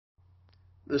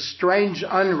The Strange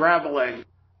Unraveling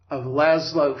of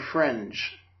Lazlo Frynge.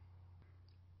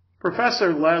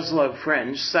 Professor Lazlo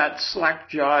Frynge sat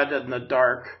slack-jawed in the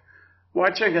dark,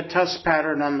 watching a test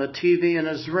pattern on the TV in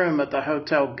his room at the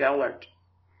Hotel Gellért,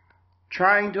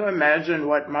 trying to imagine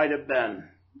what might have been.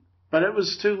 But it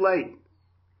was too late.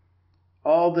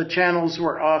 All the channels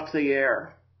were off the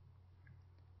air.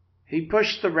 He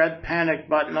pushed the red panic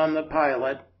button on the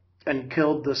pilot and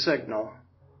killed the signal.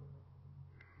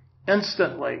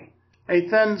 Instantly, a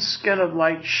thin skin of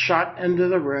light shot into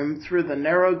the room through the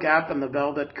narrow gap in the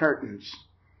velvet curtains.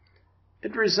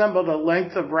 It resembled a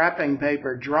length of wrapping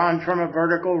paper drawn from a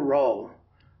vertical roll,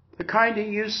 the kind he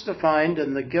used to find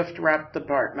in the gift-wrap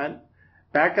department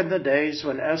back in the days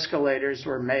when escalators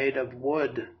were made of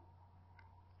wood.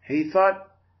 He thought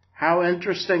how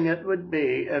interesting it would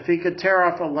be if he could tear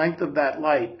off a length of that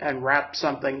light and wrap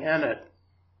something in it.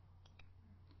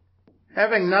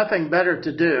 Having nothing better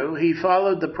to do, he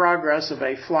followed the progress of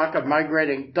a flock of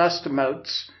migrating dust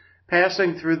motes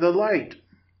passing through the light.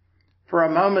 For a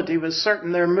moment he was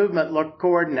certain their movement looked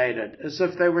coordinated, as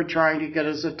if they were trying to get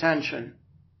his attention.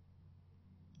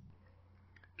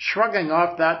 Shrugging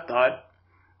off that thought,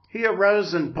 he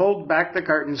arose and pulled back the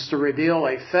curtains to reveal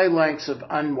a phalanx of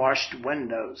unwashed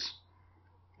windows.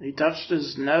 He touched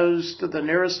his nose to the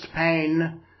nearest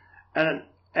pane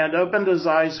and opened his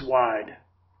eyes wide,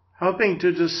 hoping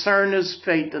to discern his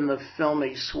fate in the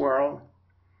filmy swirl.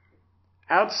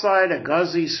 Outside, a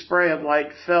gauzy spray of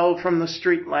light fell from the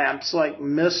street lamps like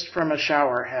mist from a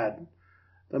shower head.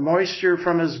 The moisture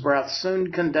from his breath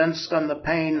soon condensed on the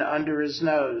pane under his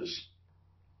nose.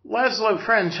 Lazlo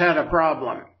Frynge had a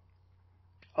problem.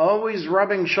 Always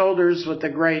rubbing shoulders with the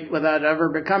great without ever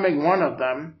becoming one of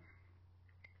them,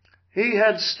 he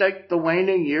had staked the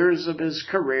waning years of his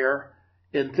career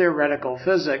in theoretical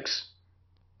physics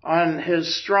on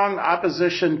his strong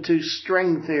opposition to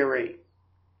string theory.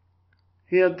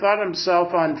 He had thought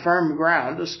himself on firm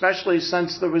ground, especially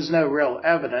since there was no real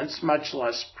evidence, much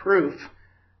less proof,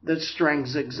 that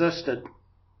strings existed.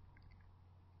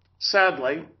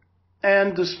 Sadly,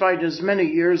 and despite his many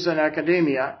years in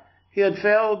academia, he had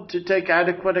failed to take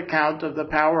adequate account of the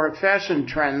power of fashion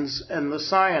trends in the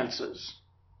sciences.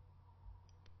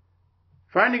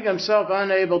 Finding himself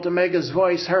unable to make his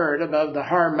voice heard above the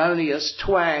harmonious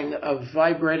twang of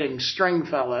vibrating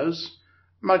Stringfellows,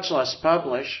 much less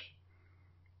publish,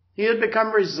 he had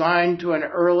become resigned to an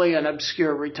early and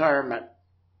obscure retirement.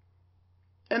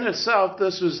 In itself,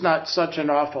 this was not such an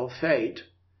awful fate.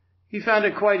 He found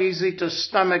it quite easy to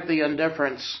stomach the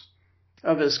indifference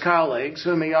of his colleagues,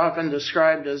 whom he often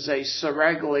described as a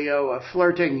seraglio of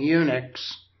flirting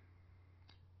eunuchs.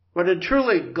 What had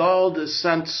truly galled his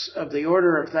sense of the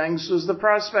order of things was the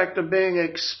prospect of being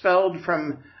expelled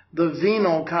from the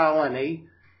venal colony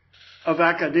of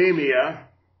academia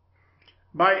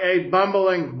by a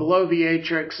bumbling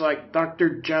bloviatrix like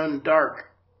Dr. Joan Dark,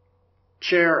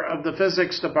 chair of the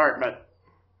physics department.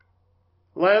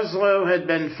 Lazlo had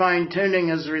been fine-tuning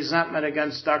his resentment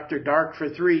against Dr. Dark for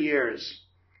 3 years,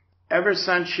 ever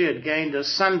since she had gained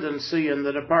ascendancy in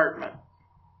the department.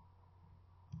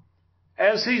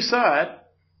 As he saw it,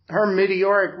 her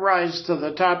meteoric rise to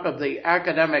the top of the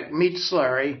academic meat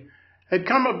slurry had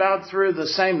come about through the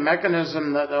same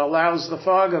mechanism that allows the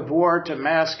fog of war to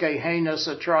mask a heinous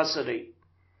atrocity.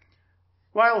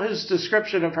 While his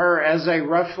description of her as a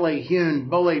roughly hewn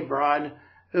bully broad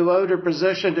who owed her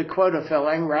position to quota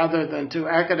filling rather than to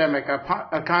academic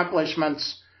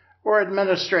accomplishments or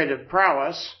administrative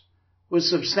prowess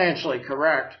was substantially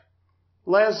correct,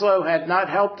 Lazlo had not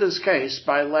helped his case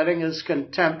by letting his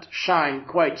contempt shine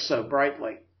quite so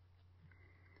brightly.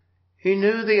 He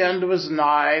knew the end was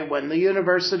nigh when the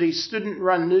university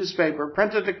student-run newspaper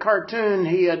printed a cartoon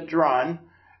he had drawn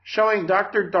showing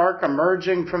Dr. Dark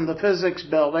emerging from the physics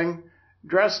building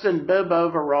dressed in bib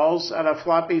overalls and a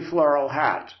floppy floral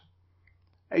hat.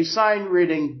 A sign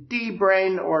reading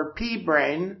D-brane or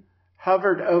P-brane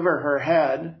hovered over her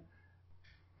head,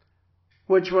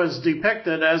 which was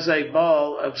depicted as a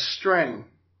ball of string.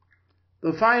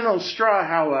 The final straw,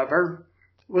 however,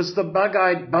 was the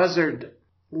bug-eyed buzzard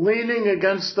leaning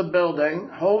against the building,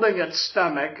 holding its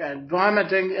stomach and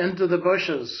vomiting into the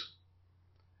bushes.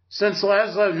 Since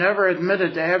Lazlo never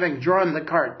admitted to having drawn the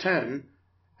cartoon,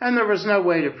 and there was no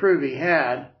way to prove he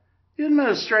had, the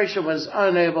administration was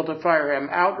unable to fire him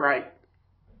outright.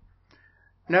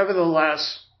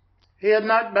 Nevertheless, he had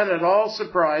not been at all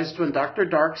surprised when Dr.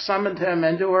 Dark summoned him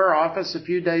into her office a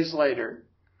few days later.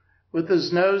 With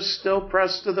his nose still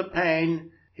pressed to the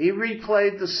pane, he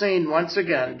replayed the scene once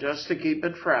again just to keep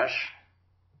it fresh.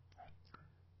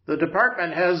 The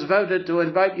department has voted to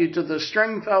invite you to the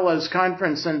Stringfellows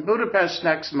conference in Budapest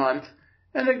next month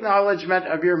in acknowledgement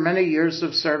of your many years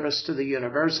of service to the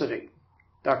university,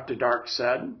 Dr. Dark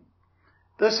said.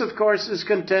 This, of course, is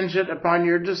contingent upon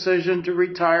your decision to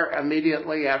retire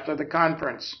immediately after the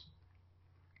conference.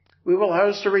 We will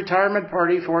host a retirement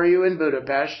party for you in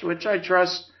Budapest, which I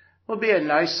trust will be a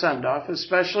nice send-off,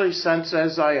 especially since,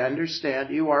 as I understand,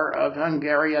 you are of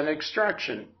Hungarian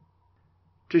extraction.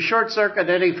 To short-circuit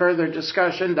any further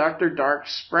discussion, Dr. Dark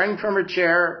sprang from her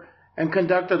chair and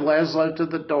conducted Lazlo to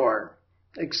the door.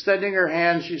 Extending her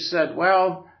hand, she said,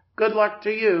 "Well, good luck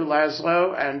to you,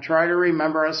 Lazlo, and try to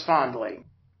remember us fondly."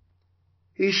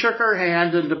 He shook her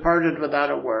hand and departed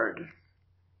without a word.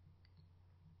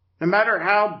 No matter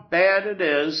how bad it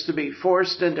is to be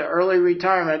forced into early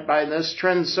retirement by this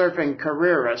trend-surfing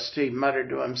careerist, he muttered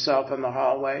to himself in the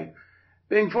hallway,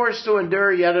 being forced to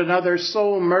endure yet another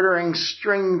soul-murdering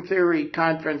string theory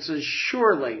conference is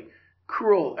surely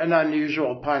cruel and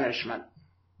unusual punishment.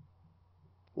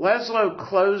 Lazlo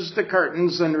closed the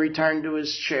curtains and returned to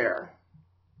his chair.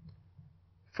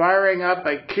 Firing up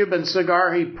a Cuban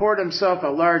cigar, he poured himself a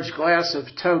large glass of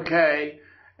Tokay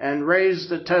and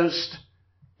raised a toast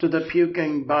to the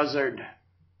puking buzzard.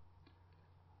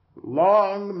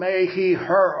 Long may he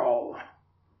hurl.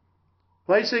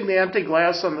 Placing the empty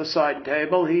glass on the side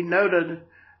table, he noted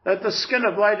that the skin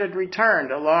of light had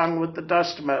returned along with the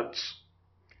dust motes.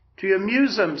 To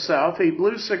amuse himself, he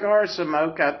blew cigar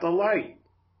smoke at the light.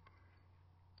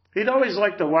 He'd always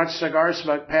liked to watch cigar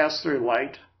smoke pass through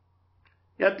light.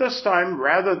 Yet this time,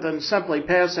 rather than simply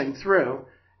passing through,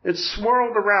 it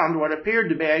swirled around what appeared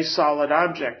to be a solid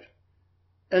object,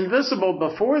 invisible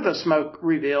before the smoke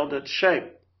revealed its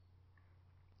shape.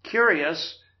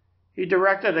 Curious, he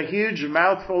directed a huge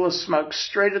mouthful of smoke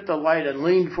straight at the light and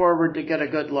leaned forward to get a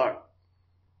good look.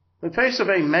 The face of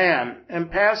a man,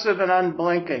 impassive and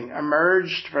unblinking,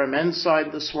 emerged from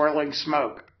inside the swirling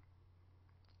smoke.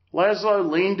 Lazlo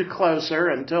leaned closer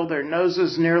until their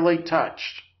noses nearly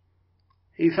touched.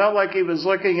 He felt like he was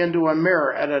looking into a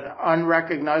mirror at an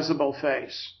unrecognizable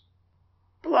face.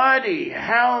 "Bloody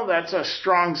hell, that's a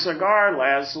strong cigar,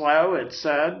 Lazlo," it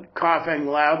said, coughing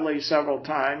loudly several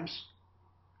times.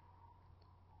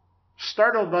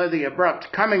 Startled by the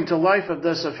abrupt coming to life of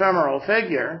this ephemeral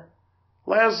figure,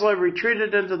 Lazlo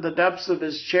retreated into the depths of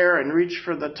his chair and reached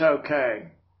for the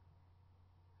Tokay.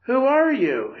 "Who are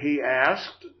you?" he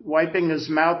asked, wiping his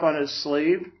mouth on his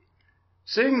sleeve.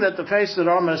 Seeing that the face had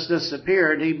almost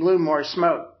disappeared, he blew more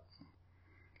smoke.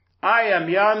 "I am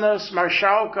Janusz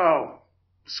Marszałko,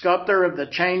 sculptor of the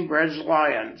Chain Bridge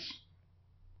Lions."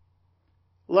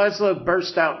 Lazlo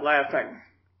burst out laughing.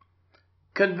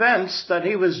 Convinced that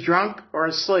he was drunk or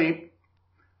asleep,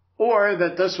 or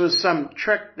that this was some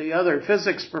trick the other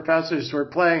physics professors were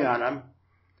playing on him,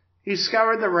 he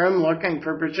scoured the room looking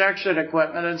for projection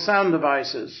equipment and sound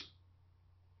devices.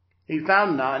 He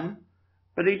found none,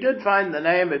 but he did find the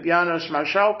name of Janusz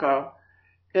Marszałko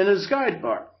in his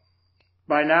guidebook.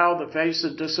 By now the face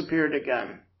had disappeared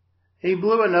again. He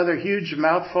blew another huge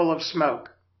mouthful of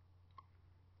smoke.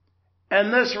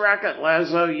 "In this racket,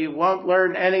 Lazlo, you won't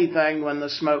learn anything when the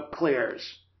smoke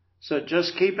clears, so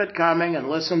just keep it coming and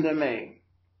listen to me."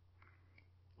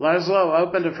 Lazlo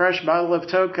opened a fresh bottle of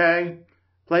Tokay,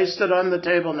 placed it on the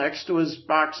table next to his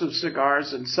box of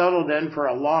cigars, and settled in for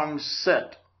a long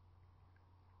sit.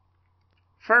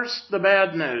 First, the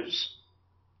bad news.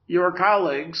 Your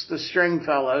colleagues, the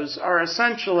Stringfellows, are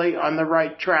essentially on the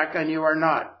right track, and you are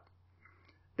not.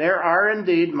 There are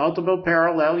indeed multiple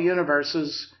parallel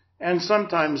universes, and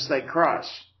sometimes they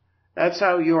cross. That's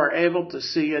how you are able to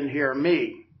see and hear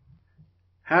me.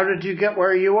 "How did you get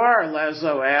where you are?"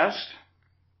 Lazlo asked.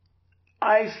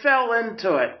 "I fell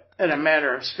into it, in a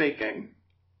manner of speaking,"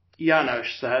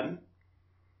 Janusz said.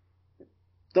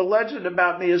 "The legend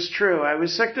about me is true. I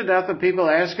was sick to death of people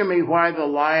asking me why the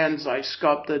lions I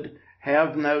sculpted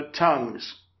have no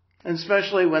tongues,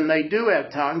 especially when they do have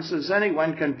tongues, as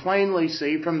anyone can plainly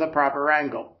see from the proper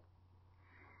angle.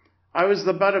 I was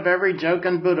the butt of every joke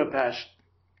in Budapest.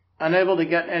 Unable to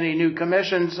get any new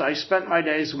commissions, I spent my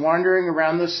days wandering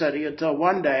around the city until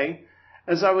one day,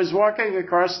 as I was walking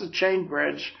across the chain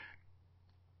bridge,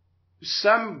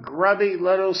 some grubby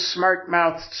little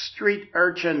smart-mouthed street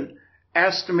urchin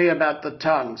asked me about the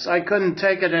tongues. I couldn't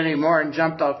take it anymore and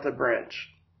jumped off the bridge."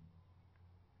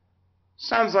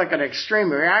 "Sounds like an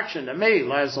extreme reaction to me,"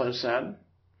 Lazlo said.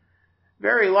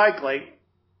 "Very likely.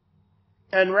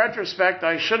 In retrospect,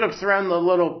 I should have thrown the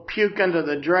little puke into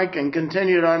the drink and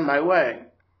continued on my way.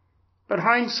 But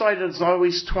hindsight is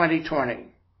always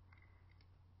 20/20.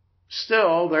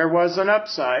 Still, there was an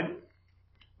upside.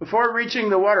 Before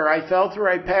reaching the water, I fell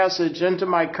through a passage into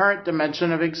my current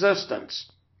dimension of existence.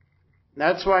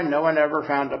 That's why no one ever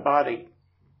found a body.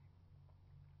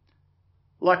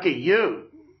 Lucky you,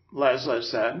 Lazlo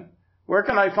said. Where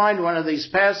can I find one of these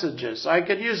passages? I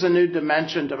could use a new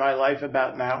dimension to my life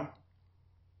about now.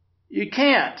 You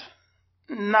can't.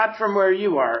 Not from where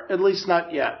you are, at least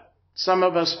not yet. Some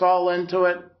of us fall into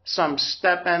it, some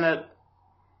step in it.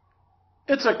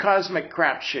 It's a cosmic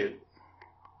crapshoot.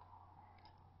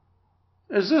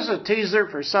 Is this a teaser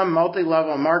for some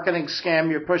multi-level marketing scam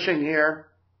you're pushing here?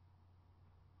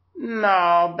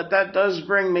 No, but that does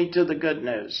bring me to the good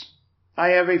news.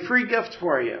 I have a free gift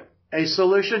for you, a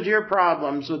solution to your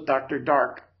problems with Dr.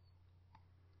 Dark.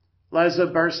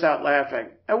 Lazlo burst out laughing.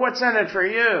 And what's in it for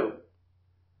you?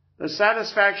 The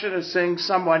satisfaction of seeing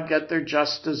someone get their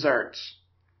just desserts.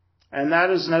 And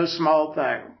that is no small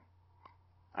thing.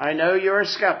 I know you're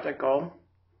skeptical,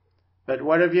 but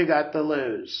what have you got to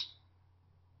lose?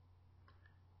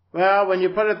 Well, when you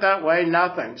put it that way,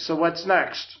 nothing. So what's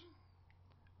next?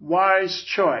 Wise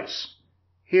choice.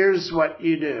 Here's what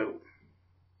you do.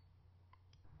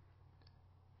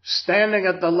 Standing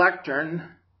at the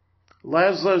lectern,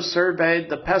 Lazlo surveyed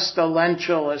the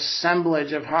pestilential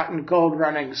assemblage of hot and cold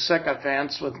running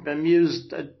sycophants with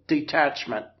bemused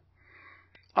detachment,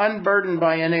 unburdened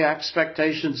by any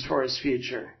expectations for his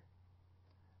future.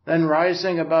 Then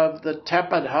rising above the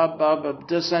tepid hubbub of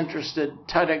disinterested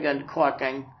tutting and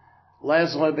clucking,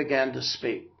 Lazlo began to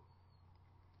speak.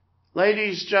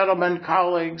 Ladies, gentlemen,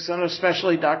 colleagues, and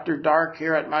especially Dr. Dark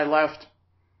here at my left,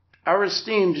 our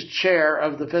esteemed chair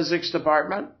of the physics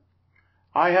department,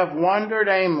 I have wandered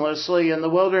aimlessly in the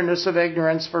wilderness of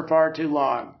ignorance for far too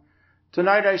long.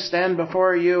 Tonight I stand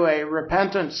before you a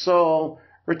repentant soul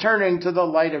returning to the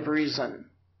light of reason.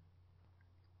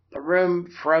 The room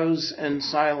froze in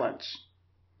silence.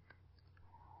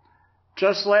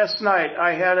 Just last night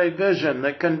I had a vision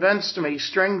that convinced me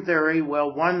string theory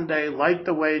will one day light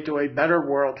the way to a better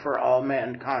world for all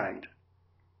mankind.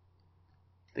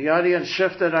 The audience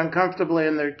shifted uncomfortably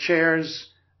in their chairs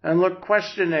and looked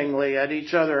questioningly at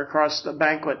each other across the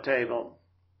banquet table.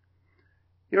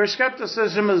 Your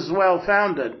skepticism is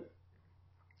well-founded.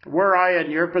 Were I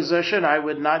in your position, I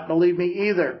would not believe me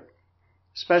either,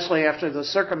 especially after the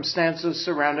circumstances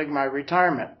surrounding my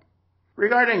retirement,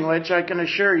 regarding which I can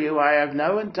assure you I have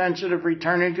no intention of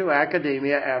returning to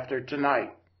academia after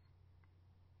tonight.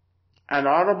 An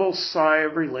audible sigh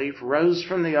of relief rose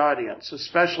from the audience,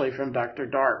 especially from Dr.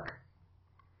 Dark.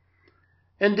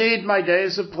 Indeed, my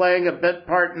days of playing a bit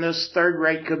part in this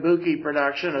third-rate kabuki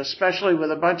production, especially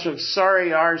with a bunch of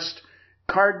sorry-arsed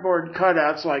cardboard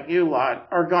cutouts like you lot,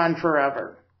 are gone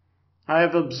forever. I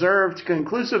have observed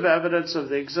conclusive evidence of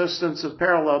the existence of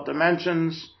parallel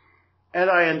dimensions, and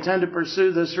I intend to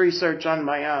pursue this research on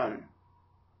my own.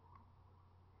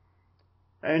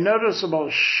 A noticeable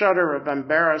shudder of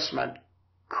embarrassment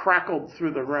crackled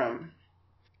through the room.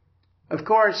 Of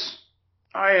course,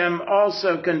 I am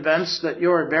also convinced that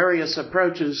your various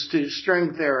approaches to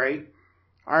string theory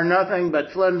are nothing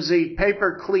but flimsy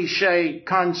paper cliché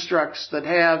constructs that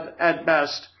have, at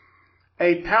best,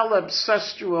 a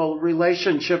palimpsestual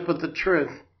relationship with the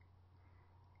truth.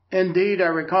 Indeed, I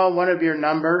recall one of your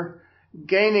number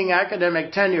gaining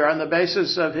academic tenure on the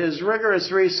basis of his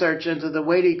rigorous research into the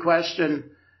weighty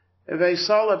question, if a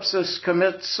solipsist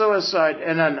commits suicide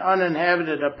in an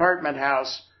uninhabited apartment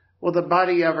house, will the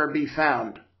body ever be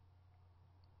found?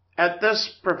 At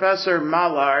this, Professor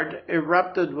Mallard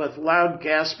erupted with loud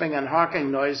gasping and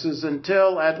hawking noises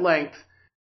until, at length,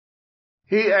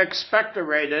 he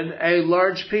expectorated a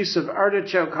large piece of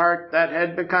artichoke heart that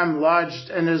had become lodged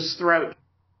in his throat.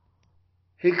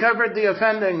 He covered the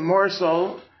offending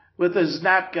morsel with his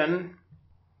napkin,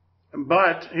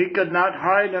 but he could not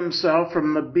hide himself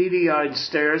from the beady-eyed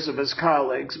stares of his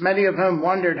colleagues, many of whom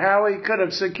wondered how he could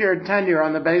have secured tenure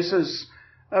on the basis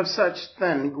of such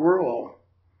thin gruel.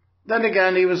 Then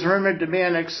again, he was rumored to be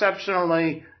an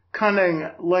exceptionally cunning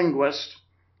linguist,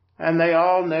 and they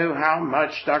all knew how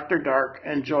much Dr. Dark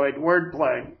enjoyed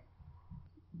wordplay.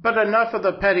 But enough of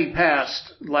the petty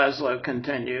past, Lazlo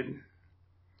continued.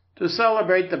 To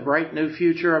celebrate the bright new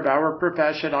future of our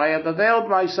profession, I have availed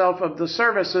myself of the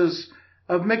services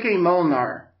of Mickey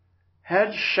Molnar,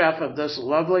 head chef of this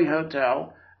lovely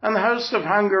hotel and the host of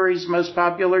Hungary's most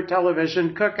popular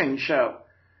television cooking show,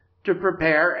 to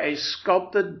prepare a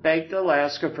sculpted baked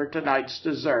Alaska for tonight's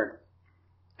dessert.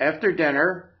 After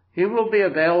dinner, he will be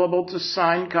available to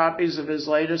sign copies of his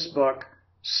latest book,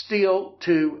 Steel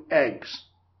 2 Eggs.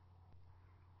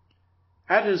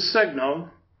 At his signal,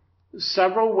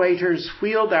 several waiters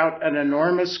wheeled out an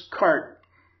enormous cart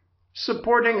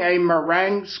supporting a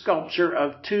meringue sculpture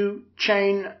of 2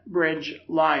 chain bridge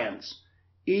lions,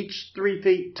 each 3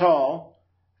 feet tall,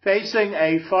 facing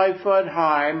a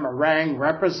 5-foot-high meringue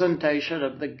representation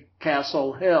of the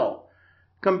castle hill,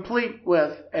 complete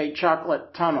with a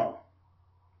chocolate tunnel.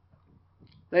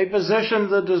 They positioned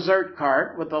the dessert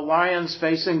cart with the lions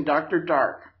facing Dr.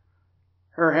 Dark,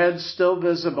 her head still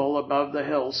visible above the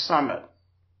hill's summit.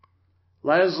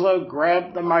 Lazlo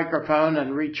grabbed the microphone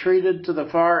and retreated to the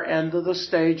far end of the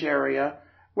stage area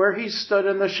where he stood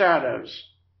in the shadows.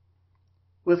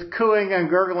 With cooing and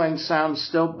gurgling sounds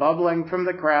still bubbling from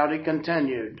the crowd, he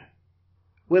continued,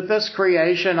 "With this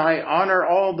creation, I honor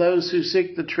all those who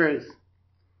seek the truth.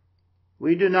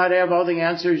 We do not have all the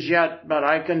answers yet, but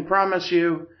I can promise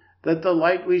you that the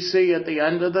light we see at the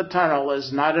end of the tunnel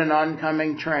is not an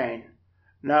oncoming train.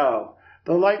 No,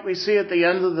 the light we see at the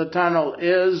end of the tunnel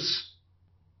is..."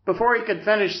 Before he could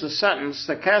finish the sentence,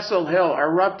 the castle hill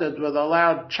erupted with a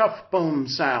loud chuff-boom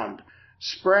sound,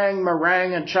 spraying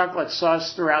meringue and chocolate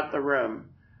sauce throughout the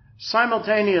room.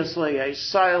 Simultaneously, a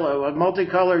silo of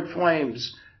multicolored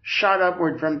flames shot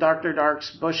upward from Dr.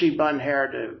 Dark's bushy bun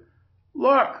hairdo.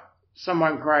 "Look!"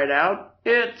 someone cried out.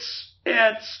 It's,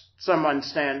 someone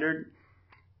stammered.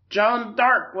 "Joan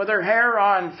Dark with her hair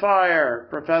on fire,"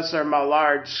 Professor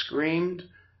Mallard screamed.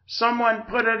 "Someone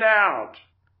put it out."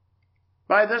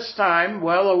 By this time,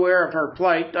 well aware of her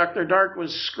plight, Dr. Dark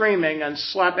was screaming and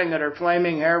slapping at her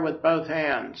flaming hair with both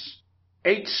hands.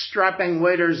 8 strapping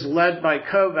waiters led by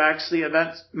Kovacs, the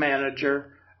event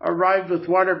manager, arrived with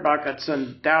water buckets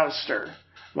and doused her,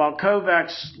 while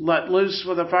Kovacs let loose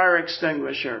with a fire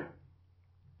extinguisher.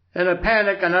 In a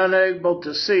panic and unable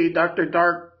to see, Dr.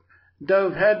 Dark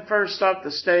dove headfirst off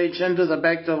the stage into the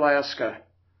baked Alaska.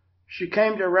 She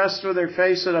came to rest with her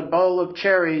face in a bowl of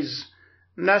cherries,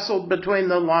 nestled between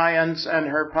the lions and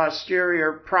her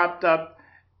posterior propped up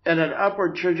in an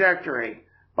upward trajectory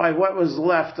by what was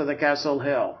left of the castle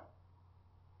hill.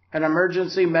 An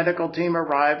emergency medical team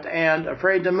arrived and,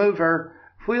 afraid to move her,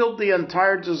 wheeled the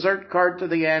entire dessert cart to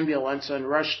the ambulance and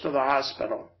rushed to the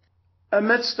hospital.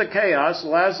 Amidst the chaos,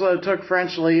 Lazlo took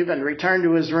French leave and returned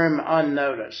to his room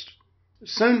unnoticed.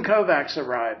 Soon Kovacs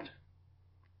arrived.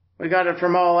 "We got it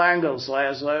from all angles,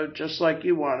 Lazlo, just like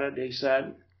you wanted," he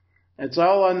said. "It's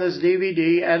all on this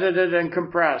DVD, edited and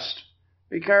compressed.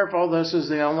 Be careful, this is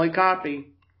the only copy."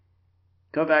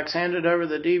 Kovacs handed over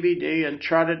the DVD and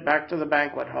trotted back to the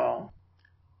banquet hall.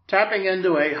 Tapping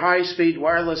into a high-speed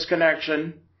wireless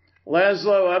connection,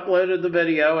 Lazlo uploaded the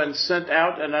video and sent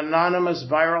out an anonymous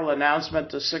viral announcement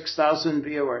to 6,000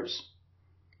 viewers.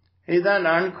 He then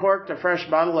uncorked a fresh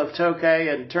bottle of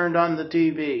Tokay and turned on the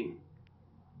TV.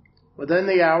 Within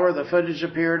the hour, the footage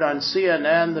appeared on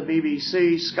CNN, the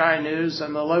BBC, Sky News,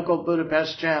 and the local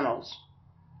Budapest channels.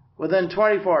 Within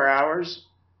 24 hours,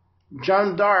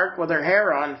 Joan Dark, with her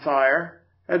hair on fire,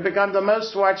 had become the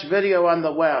most watched video on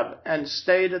the web and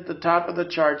stayed at the top of the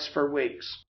charts for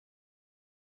weeks.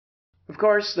 Of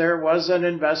course, there was an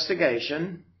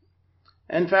investigation.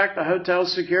 In fact, the hotel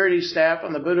security staff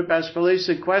and the Budapest police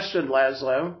had questioned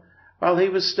Lazlo while he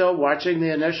was still watching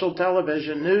the initial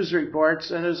television news reports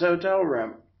in his hotel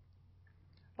room.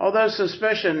 Although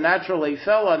suspicion naturally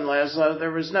fell on Lazlo,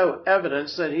 there was no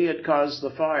evidence that he had caused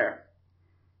the fire.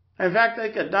 In fact,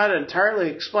 they could not entirely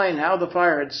explain how the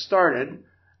fire had started,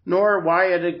 nor why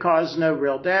it had caused no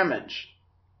real damage.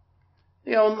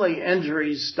 The only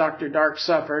injuries Dr. Dark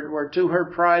suffered were to her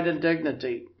pride and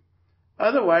dignity.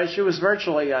 Otherwise, she was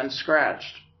virtually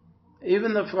unscratched.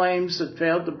 Even the flames had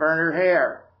failed to burn her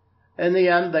hair. In the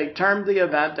end, they termed the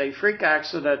event a freak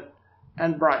accident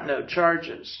and brought no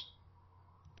charges.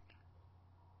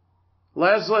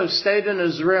 Lazlo stayed in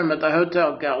his room at the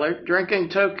Hotel Gellért, drinking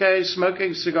Tokay,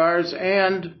 smoking cigars,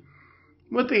 and,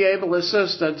 with the able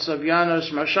assistance of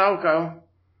Janusz Mashalko,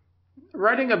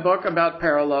 writing a book about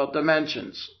parallel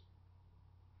dimensions.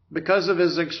 Because of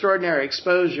his extraordinary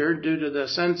exposure due to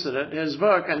this incident, his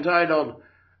book, entitled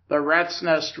The Rat's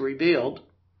Nest Revealed,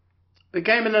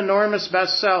 became an enormous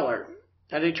bestseller,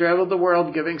 and he traveled the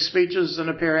world giving speeches and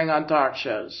appearing on talk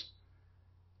shows.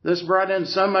 This brought in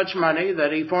so much money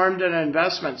that he formed an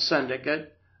investment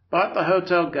syndicate, bought the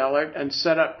Hotel Gellért, and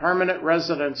set up permanent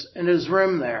residence in his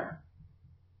room there.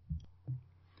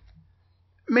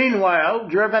 Meanwhile,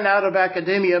 driven out of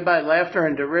academia by laughter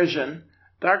and derision,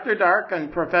 Dr. Dark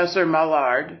and Professor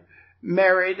Mallard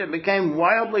married and became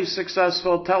wildly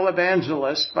successful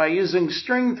televangelists by using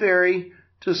string theory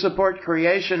to support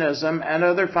creationism and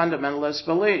other fundamentalist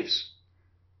beliefs.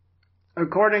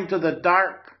 According to the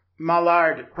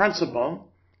Dark-Mallard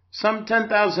principle, some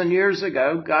 10,000 years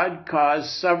ago, God caused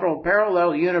several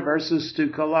parallel universes to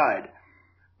collide,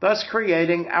 thus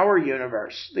creating our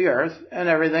universe, the Earth, and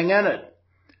everything in it,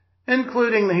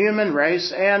 including the human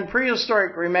race and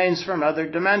prehistoric remains from other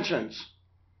dimensions.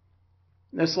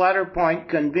 This latter point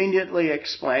conveniently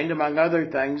explained, among other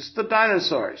things, the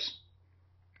dinosaurs.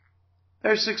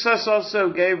 Their success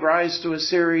also gave rise to a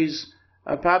series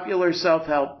of popular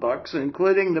self-help books,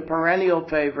 including the perennial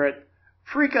favorite,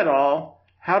 Freak It All,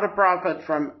 How to Profit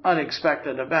from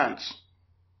Unexpected Events.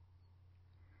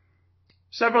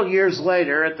 Several years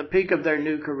later, at the peak of their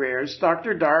new careers,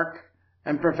 Dr. Dark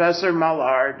and Professor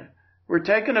Mallard were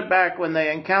taken aback when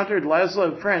they encountered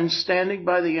Lazlo Frynge standing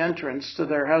by the entrance to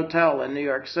their hotel in New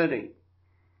York City.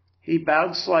 He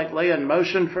bowed slightly and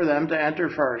motioned for them to enter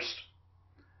first.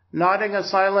 Nodding a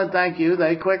silent thank you,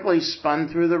 they quickly spun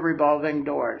through the revolving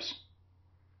doors.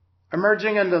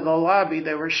 Emerging into the lobby,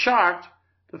 they were shocked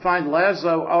to find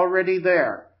Lazlo already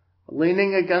there,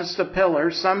 leaning against a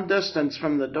pillar some distance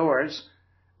from the doors,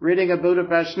 reading a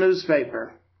Budapest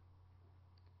newspaper.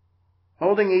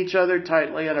 Holding each other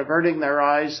tightly and averting their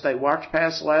eyes, they walked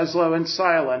past Lazlo in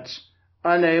silence,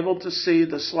 unable to see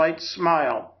the slight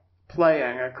smile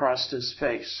playing across his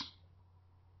face.